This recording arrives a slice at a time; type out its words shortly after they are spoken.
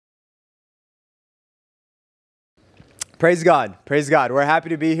Praise God. Praise God. We're happy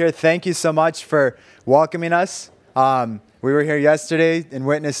to be here. Thank you so much for welcoming us. We were here yesterday and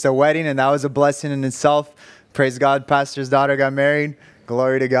witnessed a wedding, and that was a blessing in itself. Praise God. Pastor's daughter got married.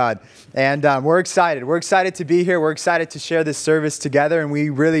 Glory to God. And we're excited. We're excited to be here. We're excited to share this service together. And we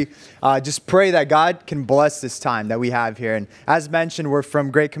really just pray that God can bless this time that we have here. And as mentioned, we're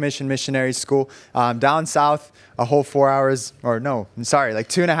from Great Commission Missionary School down south, a whole 4 hours, or no, I'm sorry, like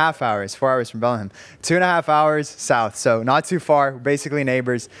 2.5 hours, 4 hours from Bellingham, 2.5 hours south. So not too far, basically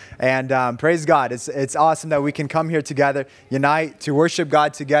neighbors. And praise God. It's awesome that we can come here together, unite to worship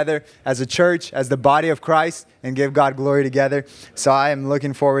God together as a church, as the body of Christ, and give God glory together. So I am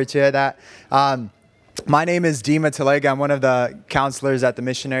looking forward to that. My name is Dima. I'm one of the counselors at the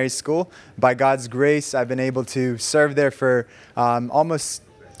missionary school. By God's grace, I've been able to serve there for almost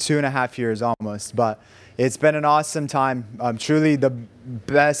 2.5 years, almost. But it's been an awesome time. Truly the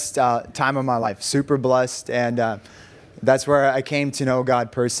best time of my life. Super blessed, and that's where I came to know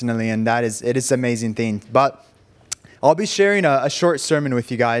God personally, and it is an amazing thing. But I'll be sharing a short sermon with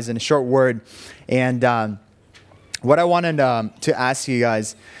you guys and a short word, and what I wanted to ask you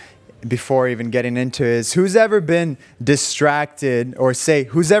guys before even getting into it is, who's ever been distracted, or say,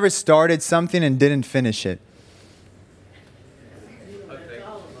 who's ever started something and didn't finish it?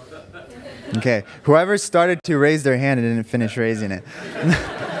 Okay, whoever started to raise their hand and didn't finish raising it.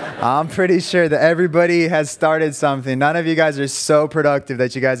 I'm pretty sure that everybody has started something. None of you guys are so productive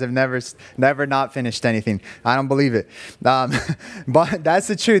that you guys have never not finished anything. I don't believe it. But that's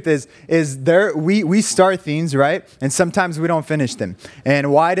the truth. We start things, right? And sometimes we don't finish them.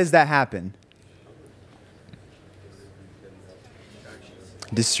 And why does that happen?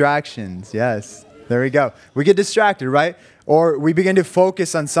 Distractions. Yes. There we go. We get distracted, right? Or we begin to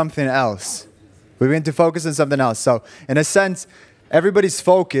focus on something else. We begin to focus on something else. So in a sense, everybody's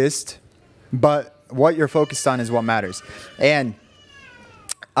focused, but what you're focused on is what matters. And,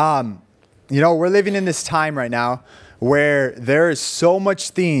 we're living in this time right now where there is so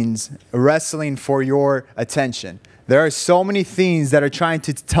much things wrestling for your attention. There are so many things that are trying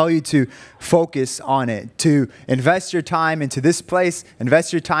to tell you to focus on it, to invest your time into this place,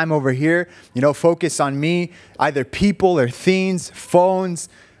 invest your time over here, focus on me, either people or things, phones,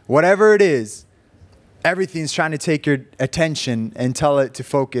 whatever it is. Everything's trying to take your attention and tell it to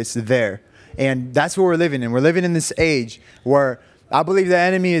focus there. And that's what we're living in. We're living in this age where I believe the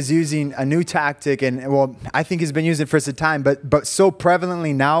enemy is using a new tactic, and I think he's been using it for some time, but so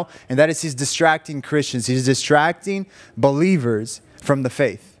prevalently now, and that is he's distracting Christians. He's distracting believers from the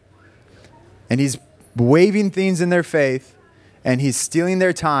faith. And he's waving things in their faith, and he's stealing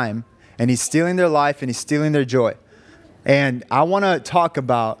their time, and he's stealing their life, and he's stealing their joy. And I want to talk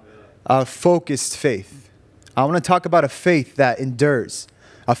about a focused faith. I want to talk about a faith that endures,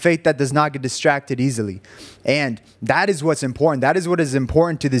 a faith that does not get distracted easily. And that is what's important. That is what is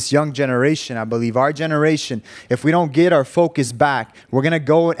important to this young generation, I believe. Our generation, if we don't get our focus back, we're going to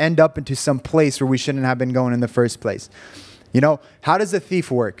go and end up into some place where we shouldn't have been going in the first place. How does a thief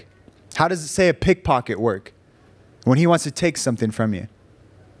work? How does, say, a pickpocket work when he wants to take something from you?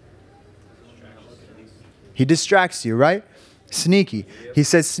 He distracts you, right? Sneaky. He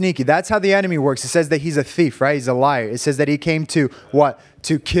says sneaky. That's how the enemy works. It says that he's a thief, right? He's a liar. It says that he came to what?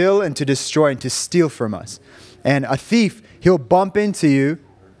 To kill and to destroy and to steal from us. And a thief, he'll bump into you,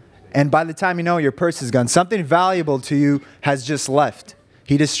 and by the time you know, your purse is gone. Something valuable to you has just left.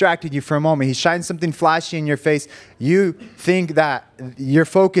 He distracted you for a moment. He shines something flashy in your face. You think that your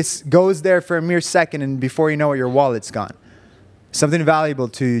focus goes there for a mere second, and before you know it, your wallet's gone. Something valuable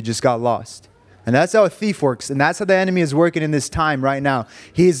to you just got lost. And that's how a thief works. And that's how the enemy is working in this time right now.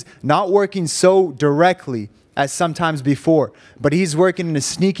 He's not working so directly as sometimes before, but he's working in a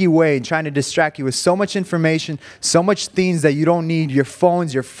sneaky way and trying to distract you with so much information, so much things that you don't need, your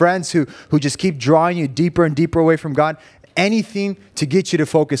phones, your friends who just keep drawing you deeper and deeper away from God, anything to get you to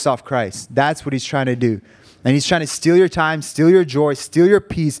focus off Christ. That's what he's trying to do. And he's trying to steal your time, steal your joy, steal your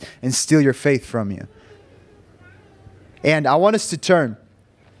peace, and steal your faith from you. And I want us to turn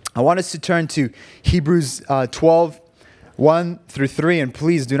to Hebrews 12, 1 through 3, and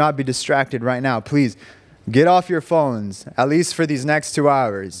please do not be distracted right now. Please get off your phones, at least for these next 2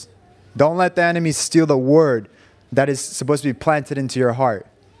 hours. Don't let the enemy steal the word that is supposed to be planted into your heart.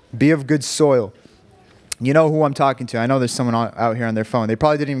 Be of good soil. You know who I'm talking to. I know there's someone out here on their phone. They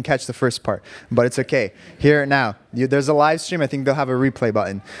probably didn't even catch the first part, but it's okay. Hear it now. There's a live stream. I think they'll have a replay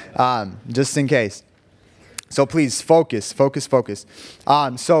button, just in case. So please focus.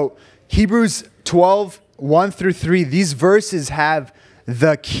 So Hebrews 12, 1 through 3, these verses have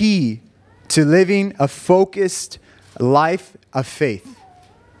the key to living a focused life of faith.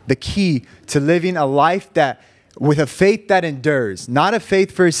 The key to living a life that with a faith that endures. Not a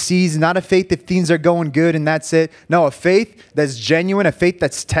faith for a season, not a faith if things are going good and that's it. No, a faith that's genuine, a faith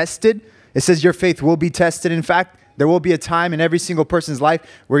that's tested. It says your faith will be tested. In fact, there will be a time in every single person's life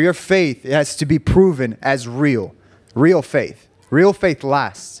where your faith has to be proven as real. Real faith. Real faith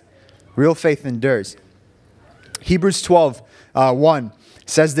lasts. Real faith endures. Hebrews 12:1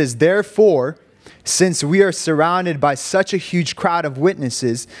 says this, therefore, since we are surrounded by such a huge crowd of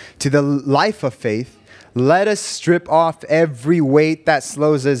witnesses to the life of faith, let us strip off every weight that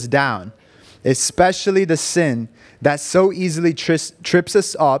slows us down, especially the sin that so easily trips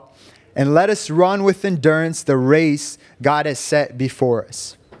us up, and let us run with endurance the race God has set before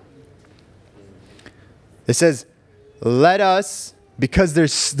us. It says, let us, because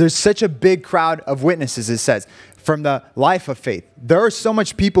there's such a big crowd of witnesses, it says, from the life of faith. There are so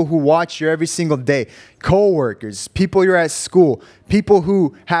much people who watch you every single day. Co-workers, people you're at school, people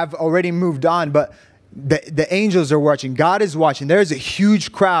who have already moved on, but the angels are watching. God is watching. There's a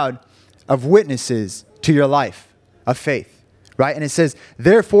huge crowd of witnesses to your life of faith, right? And it says,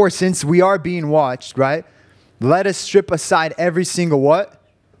 therefore, since we are being watched, right, let us strip aside every single what?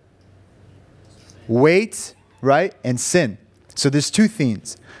 Weight, right? And sin. So there's two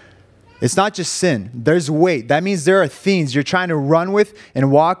things. It's not just sin. There's weight. That means there are things you're trying to run with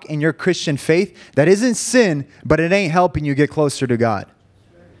and walk in your Christian faith that isn't sin, but it ain't helping you get closer to God.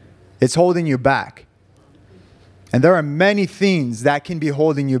 It's holding you back. And there are many things that can be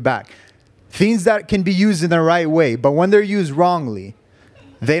holding you back. Things that can be used in the right way, but when they're used wrongly,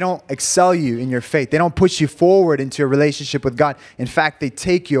 they don't excel you in your faith. They don't push you forward into a relationship with God. In fact, they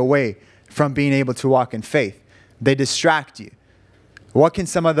take you away from being able to walk in faith. They distract you. What can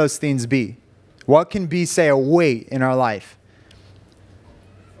some of those things be? What can be, say, a weight in our life?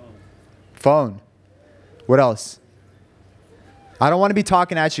 Phone. What else? I don't want to be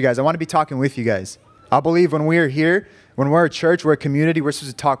talking at you guys. I want to be talking with you guys. I believe when we're here, when we're a church, we're a community, we're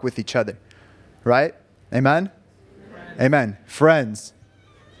supposed to talk with each other. Right? Amen? Amen. Friends.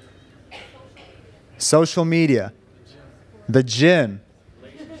 Social media. The gym.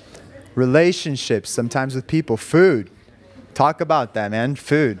 Relationships, sometimes with people. Food. Talk about that, man.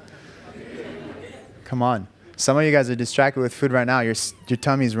 Food. Come on. Some of you guys are distracted with food right now. Your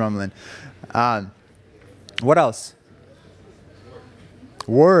tummy's rumbling. What else?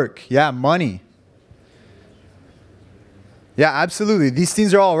 Work. Yeah, money. Yeah, absolutely. These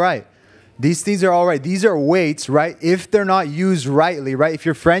things are all right. These things are all right. These are weights, right? If they're not used rightly, right? If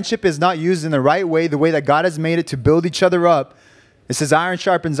your friendship is not used in the right way, the way that God has made it to build each other up, it says iron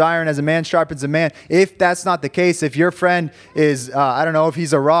sharpens iron as a man sharpens a man. If that's not the case, if your friend is, I don't know, if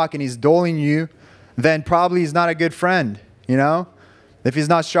he's a rock and he's doling you, then probably he's not a good friend, you know? If he's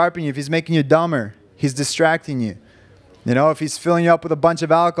not sharpening you, if he's making you dumber, he's distracting you. You know, if he's filling you up with a bunch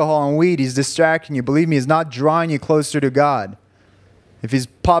of alcohol and weed, he's distracting you. Believe me, he's not drawing you closer to God. If he's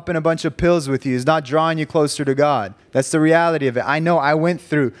popping a bunch of pills with you, he's not drawing you closer to God. That's the reality of it. I know I went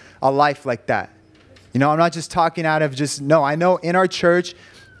through a life like that. You know, I'm not just talking out of just, no, I know in our church,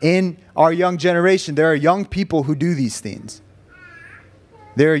 in our young generation, there are young people who do these things.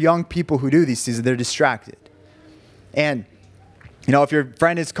 There are young people who do these things. They're distracted. And, you know, if your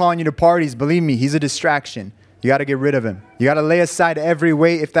friend is calling you to parties, believe me, he's a distraction. You got to get rid of him. You got to lay aside every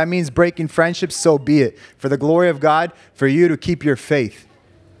weight. If that means breaking friendships, so be it. For the glory of God, for you to keep your faith.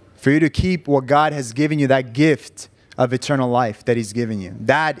 For you to keep what God has given you, that gift of eternal life that he's given you.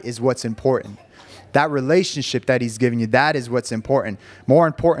 That is what's important. That relationship that he's giving you, that is what's important. More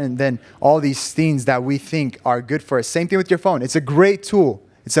important than all these things that we think are good for us. Same thing with your phone. It's a great tool.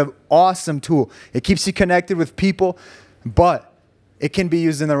 It's an awesome tool. It keeps you connected with people, but it can be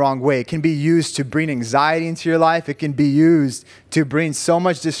used in the wrong way. It can be used to bring anxiety into your life. It can be used to bring so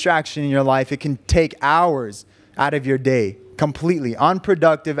much distraction in your life. It can take hours out of your day, completely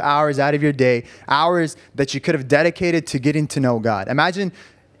unproductive hours out of your day, hours that you could have dedicated to getting to know God. Imagine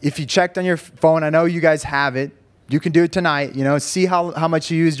if you checked on your phone. I know you guys have it. You can do it tonight. You know, see how much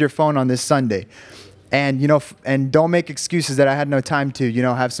you used your phone on this Sunday. And, you know, and don't make excuses that I had no time to, you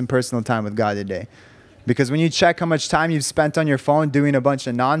know, have some personal time with God today. Because when you check how much time you've spent on your phone doing a bunch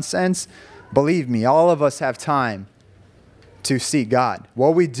of nonsense, believe me, all of us have time to seek God.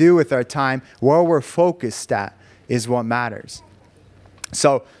 What we do with our time, where we're focused at, is what matters.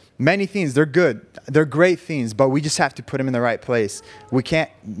 So many things, they're good. They're great things, but we just have to put them in the right place. We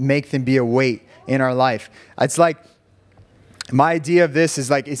can't make them be a weight in our life. It's like, my idea of this is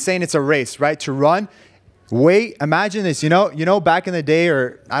like, it's saying it's a race, right? To run. Wait, imagine this, you know, back in the day,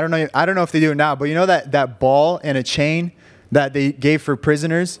 or I don't know if they do it now, but you know that ball and a chain that they gave for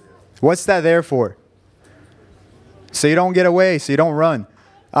prisoners? What's that there for? So you don't get away, so you don't run.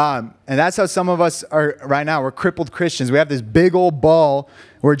 And that's how some of us are right now. We're crippled Christians. We have this big old ball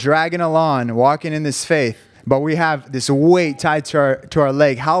we're dragging along, walking in this faith, but we have this weight tied to our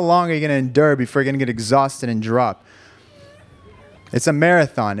leg. How long are you going to endure before you're going to get exhausted and drop? It's a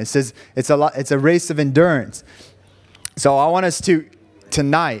marathon. It says it's a race of endurance. So I want us to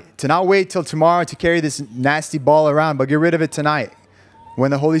not wait till tomorrow to carry this nasty ball around, but get rid of it tonight.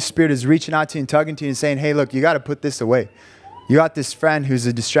 When the Holy Spirit is reaching out to you and tugging to you and saying, hey, look, you got to put this away. You got this friend who's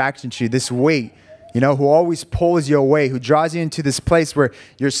a distraction to you, this weight, who always pulls you away, who draws you into this place where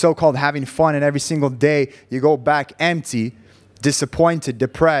you're so-called having fun, and every single day you go back empty, disappointed,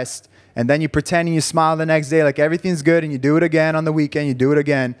 depressed, and then you pretend and you smile the next day like everything's good, and you do it again on the weekend, you do it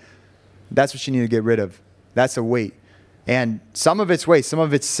again. That's what you need to get rid of. That's a weight. And some of it's weight, some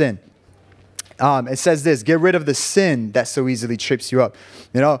of it's sin. It says this, get rid of the sin that so easily trips you up.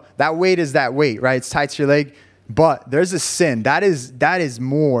 That weight is that weight, right? It's tied to your leg. But there's a sin. That is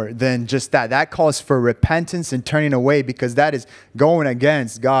more than just that. That calls for repentance and turning away, because that is going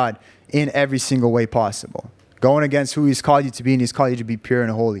against God in every single way possible. Going against who He's called you to be, and He's called you to be pure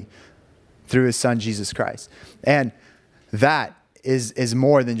and holy through His Son, Jesus Christ. And that is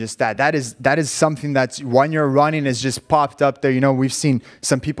more than just that. That is something that's, when you're running, is just popped up there. We've seen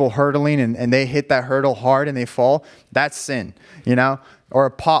some people hurdling and they hit that hurdle hard and they fall. That's sin, or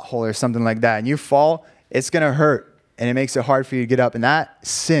a pothole or something like that. And you fall, it's going to hurt, and it makes it hard for you to get up. And that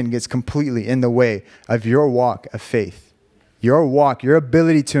sin gets completely in the way of your walk of faith. Your walk, your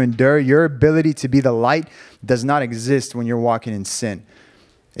ability to endure, your ability to be the light does not exist when you're walking in sin.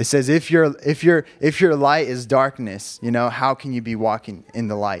 It says if your light is darkness, how can you be walking in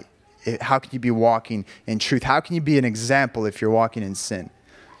the light? How can you be walking in truth? How can you be an example if you're walking in sin?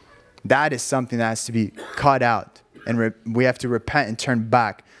 That is something that has to be cut out. And we have to repent and turn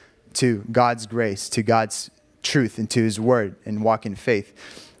back to God's grace, to God's truth, and to His word, and walk in faith.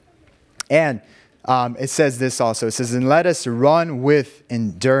 And it says this also. It says, and let us run with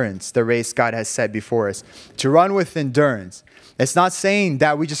endurance the race God has set before us. To run with endurance. It's not saying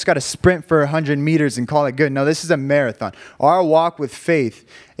that we just got to sprint for 100 meters and call it good. No, this is a marathon. Our walk with faith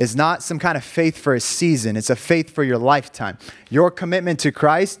is not some kind of faith for a season. It's a faith for your lifetime. Your commitment to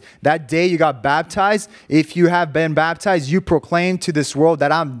Christ, that day you got baptized, if you have been baptized, you proclaim to this world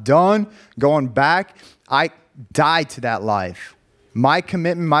that I'm done going back. I died to that life. My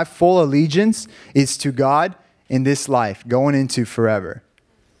commitment, my full allegiance is to God in this life, going into forever.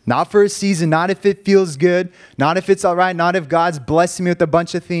 Not for a season, not if it feels good, not if it's all right, not if God's blessing me with a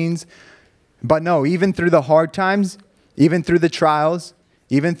bunch of things. But no, even through the hard times, even through the trials,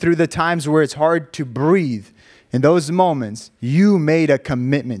 even through the times where it's hard to breathe, in those moments, you made a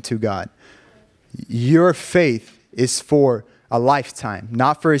commitment to God. Your faith is for a lifetime,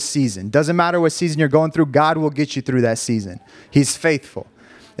 not for a season. Doesn't matter what season you're going through, God will get you through that season. He's faithful.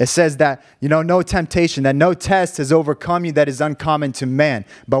 It says that, no temptation, that no test has overcome you that is uncommon to man.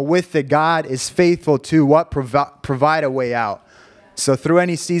 But with it, God is faithful to what? Provide a way out. So through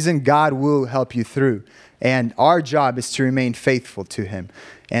any season, God will help you through. And our job is to remain faithful to Him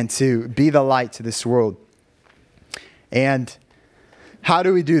and to be the light to this world. And how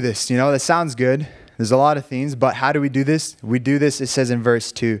do we do this? That sounds good. There's a lot of things, but how do we do this? We do this, it says in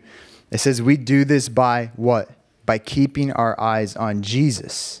verse 2. It says we do this by what? By keeping our eyes on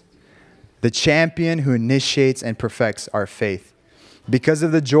Jesus, the champion who initiates and perfects our faith. Because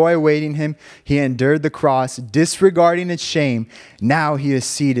of the joy awaiting Him, He endured the cross, disregarding its shame. Now He is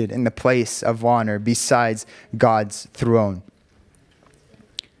seated in the place of honor besides God's throne.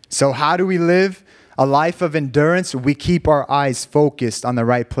 So how do we live a life of endurance? We keep our eyes focused on the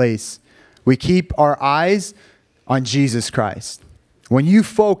right place. We keep our eyes on Jesus Christ. When you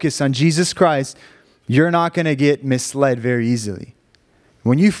focus on Jesus Christ, you're not going to get misled very easily.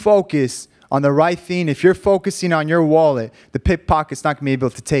 When you focus on the right thing, if you're focusing on your wallet, the pickpocket's not going to be able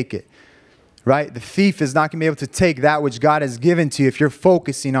to take it, right? The thief is not going to be able to take that which God has given to you if you're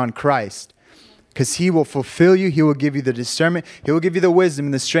focusing on Christ, because He will fulfill you. He will give you the discernment. He will give you the wisdom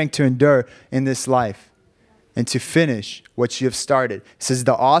and the strength to endure in this life and to finish what you have started. It says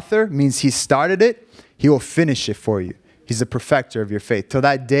the author means He started it. He will finish it for you. He's the perfecter of your faith till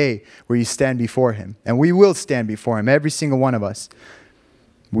that day where you stand before Him. And we will stand before Him, every single one of us.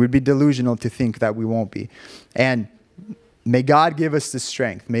 We'd be delusional to think that we won't be. And may God give us the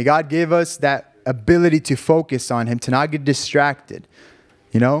strength. May God give us that ability to focus on Him, to not get distracted.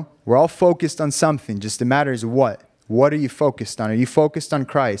 We're all focused on something. Just it matters what. What are you focused on? Are you focused on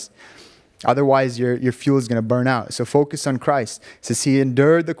Christ? Otherwise, your fuel is going to burn out. So focus on Christ. It says He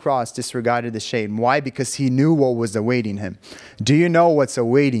endured the cross, disregarded the shame. Why? Because He knew what was awaiting Him. Do you know what's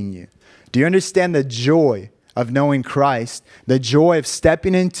awaiting you? Do you understand the joy of knowing Christ, the joy of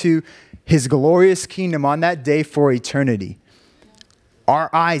stepping into his glorious kingdom on that day for eternity, our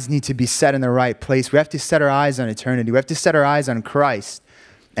eyes need to be set in the right place. We have to set our eyes on eternity. We have to set our eyes on Christ,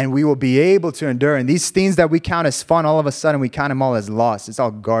 and we will be able to endure. And these things that we count as fun, all of a sudden we count them all as loss. It's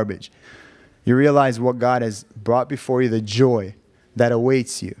all garbage. You realize what God has brought before you, the joy that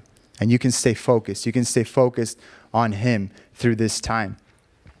awaits you, and you can stay focused. You can stay focused on him through this time.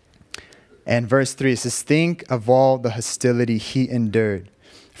 And verse 3, it says, think of all the hostility he endured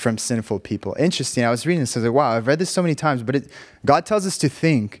from sinful people. Interesting. I was reading this. I was like, wow, I've read this so many times. But God tells us to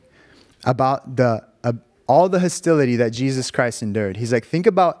think about all the hostility that Jesus Christ endured. He's like, think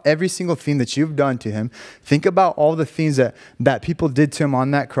about every single thing that you've done to him. Think about all the things that people did to him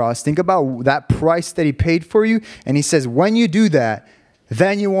on that cross. Think about that price that he paid for you. And he says, when you do that,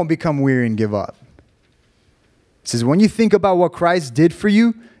 then you won't become weary and give up. He says, when you think about what Christ did for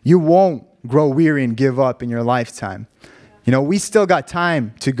you, you won't grow weary and give up in your lifetime. You know, we still got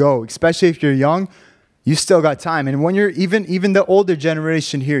time to go, especially if you're young. You still got time. And when you're even the older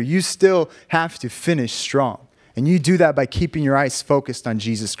generation here, you still have to finish strong. And you do that by keeping your eyes focused on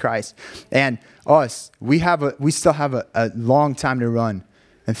Jesus Christ. And us, we still have a long time to run.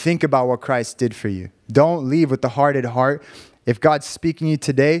 And think about what Christ did for you. Don't leave with the hardened heart. If God's speaking to you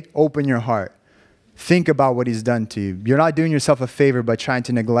today, open your heart. Think about what he's done to you. You're not doing yourself a favor by trying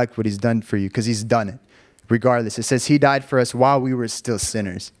to neglect what he's done for you, because he's done it. Regardless, it says he died for us while we were still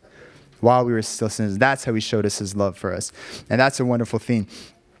sinners. While we were still sinners. That's how he showed us his love for us. And that's a wonderful thing.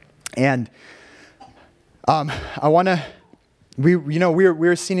 And we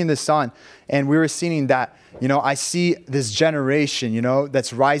were singing this song, and we were singing that, I see this generation,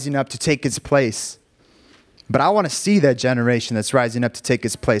 that's rising up to take its place. But I want to see that generation that's rising up to take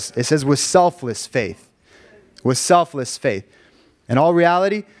its place. It says with selfless faith. With selfless faith. In all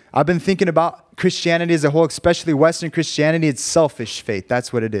reality, I've been thinking about Christianity as a whole, especially Western Christianity. It's selfish faith.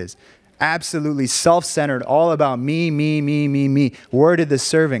 That's what it is. Absolutely self-centered, all about me, me, me, me, me. Where did the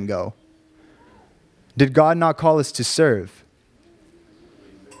servant go? Did God not call us to serve?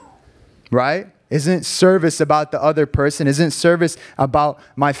 Right? Isn't service about the other person? Isn't service about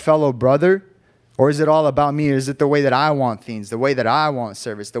my fellow brother? Or is it all about me? Or is it the way that I want things, the way that I want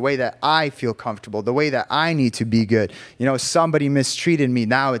service, the way that I feel comfortable, the way that I need to be good? Somebody mistreated me.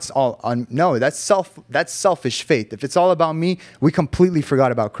 Now it's all no, that's selfish faith. If it's all about me, we completely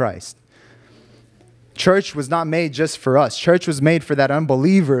forgot about Christ. Church was not made just for us. Church was made for that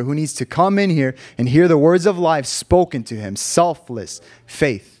unbeliever who needs to come in here and hear the words of life spoken to him. Selfless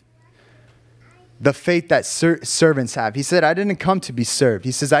faith. The faith that servants have. He said, I didn't come to be served.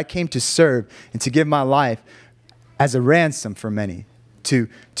 He says, I came to serve and to give my life as a ransom for many. To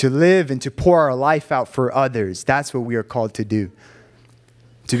live and to pour our life out for others. That's what we are called to do.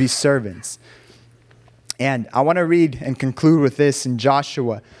 To be servants. And I want to read and conclude with this in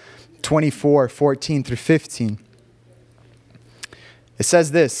Joshua 24:14 through 15. It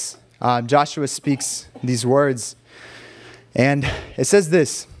says this. Joshua speaks these words. And it says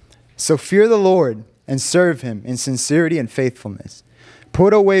this. So fear the Lord and serve him in sincerity and faithfulness.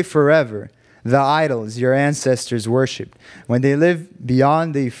 Put away forever the idols your ancestors worshipped when they lived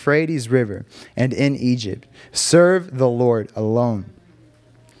beyond the Euphrates River and in Egypt. Serve the Lord alone.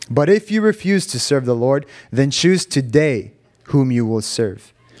 But if you refuse to serve the Lord, then choose today whom you will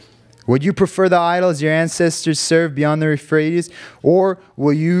serve. Would you prefer the idols your ancestors served beyond the Euphrates? Or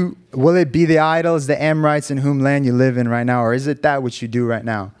will it be the idols, the Amorites in whom land you live in right now? Or is it that which you do right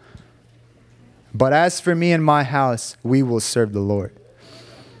now? But as for me and my house, we will serve the Lord.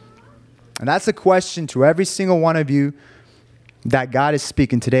 And that's a question to every single one of you that God is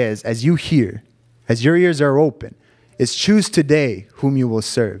speaking today as you hear, as your ears are open, is choose today whom you will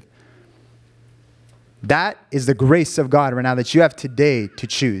serve. That is the grace of God right now that you have today to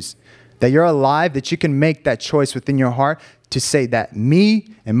choose. That you're alive, that you can make that choice within your heart to say that me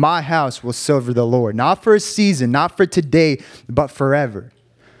and my house will serve the Lord. Not for a season, not for today, but forever.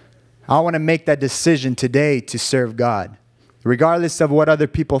 I want to make that decision today to serve God. Regardless of what other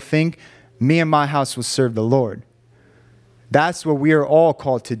people think, me and my house will serve the Lord. That's what we are all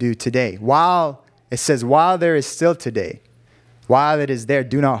called to do today. It says, while there is still today, while it is there,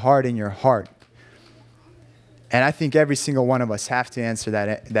 do not harden your heart. And I think every single one of us have to answer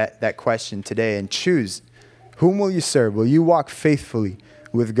that question today and choose. Whom will you serve? Will you walk faithfully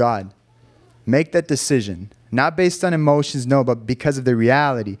with God? Make that decision. Not based on emotions, no, but because of the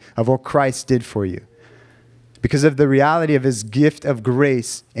reality of what Christ did for you. because of the reality of his gift of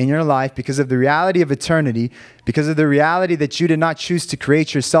grace in your life, because of the reality of eternity, because of the reality that you did not choose to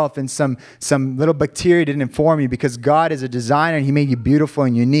create yourself and some little bacteria didn't inform you, because God is a designer and he made you beautiful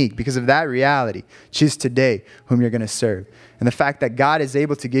and unique. Because of that reality, choose today whom you're going to serve. And the fact that God is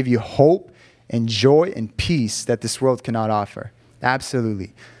able to give you hope and joy and peace that this world cannot offer.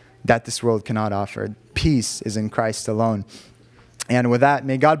 Absolutely. That this world cannot offer. Peace is in Christ alone. And with that,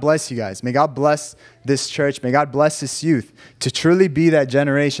 may God bless you guys. May God bless this church. May God bless this youth to truly be that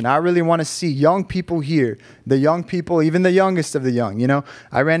generation. I really want to see young people here, the young people, even the youngest of the young. You know,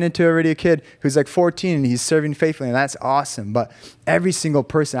 I ran into already a kid who's like 14 and he's serving faithfully, and that's awesome. But every single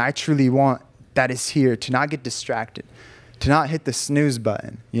person I truly want that is here to not get distracted, to not hit the snooze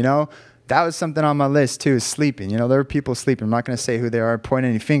button, you know. That was something on my list too, is sleeping. You know, there are people sleeping. I'm not going to say who they are, point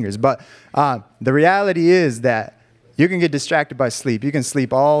any fingers. But the reality is that you can get distracted by sleep. You can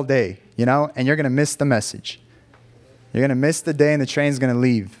sleep all day, you know, and you're going to miss the message. You're going to miss the day and the train's going to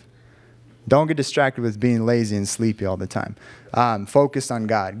leave. Don't get distracted with being lazy and sleepy all the time. Focus on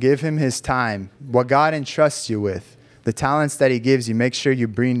God. Give him his time. What God entrusts you with, the talents that he gives you, make sure you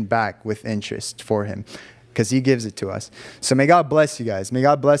bring back with interest for him, because he gives it to us. So may God bless you guys. May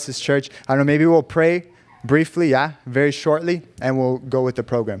God bless this church. I don't know, maybe we'll pray briefly, very shortly, and we'll go with the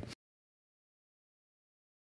program.